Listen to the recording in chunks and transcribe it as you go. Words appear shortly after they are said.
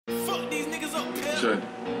check,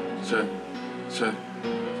 check, check.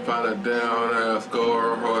 Find a down ass,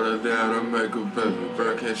 go harder down and make a baby.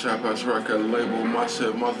 Breaking shop house record label, my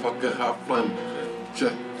shit, motherfucking hot flame.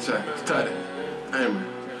 Check, check, study, aiming.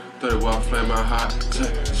 30 watt flame hot,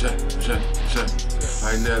 check, check, check, check.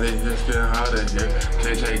 Like Nelly, it's getting hot in here.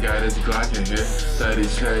 KJ got his Glock in here. 30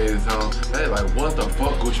 chains on. They like, what the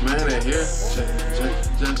fuck, Gucci man in here? Check, check,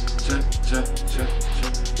 check, check, check, check,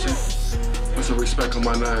 check, check. Put some respect on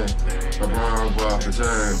my name. LeBron Guapa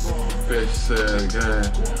James. Bitch said again.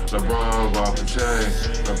 LeBron Guapa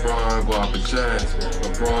James. LeBron Guapa James.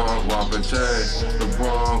 LeBron Guapa James.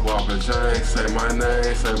 LeBron Guapa James. Say my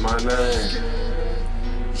name, say my name.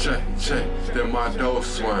 Check, check, then my door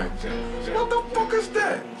swing. What the fuck is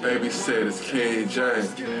that? Baby said it's King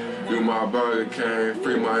James. You my Burger King,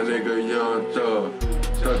 free my nigga Young Thug.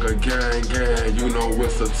 Thugger gang gang, you know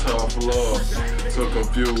it's a tough love. So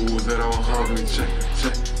confused and I'm hungry, check,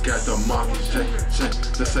 check. Got the monkey, check, check.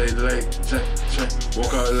 Just say late, check, check.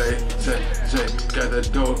 Woke up late, check, check. Got the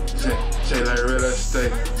dope, check, check. Like real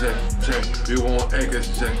estate, check, check. You want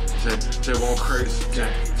acres, check, check. They want crates,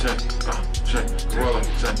 check, check. Check, roll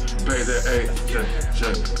check, pay the 8, check,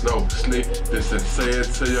 check, no sneak, this and say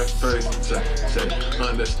it to your face, check, check,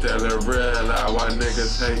 understand and realize why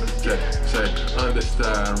niggas hate, check, check,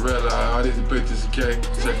 understand, realize all these bitches gay,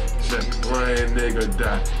 check, check, rain nigga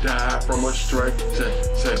die from a straight, check,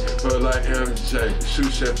 check, feel like MJ,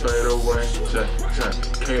 shoot shit fade away, check, check,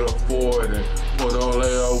 can't afford it, put all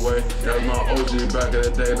away, that's my OG back in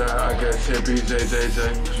the day, now I got 10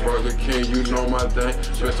 BJJJ, Burger King, you know my thing,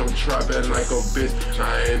 bitch, I'm trapping like a bitch,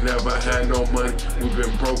 I ain't never had no money, we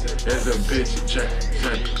been broke as a bitch, check,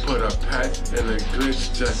 check, put a patch in a glitch,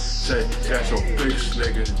 check, check, got your bitch,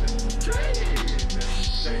 nigga.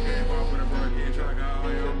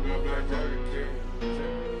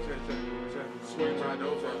 Swing my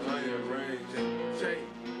dough for onion range, check,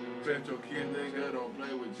 bet your kid nigga don't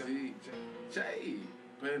play with G, Jay,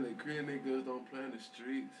 playing the green niggas don't play in the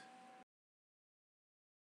streets.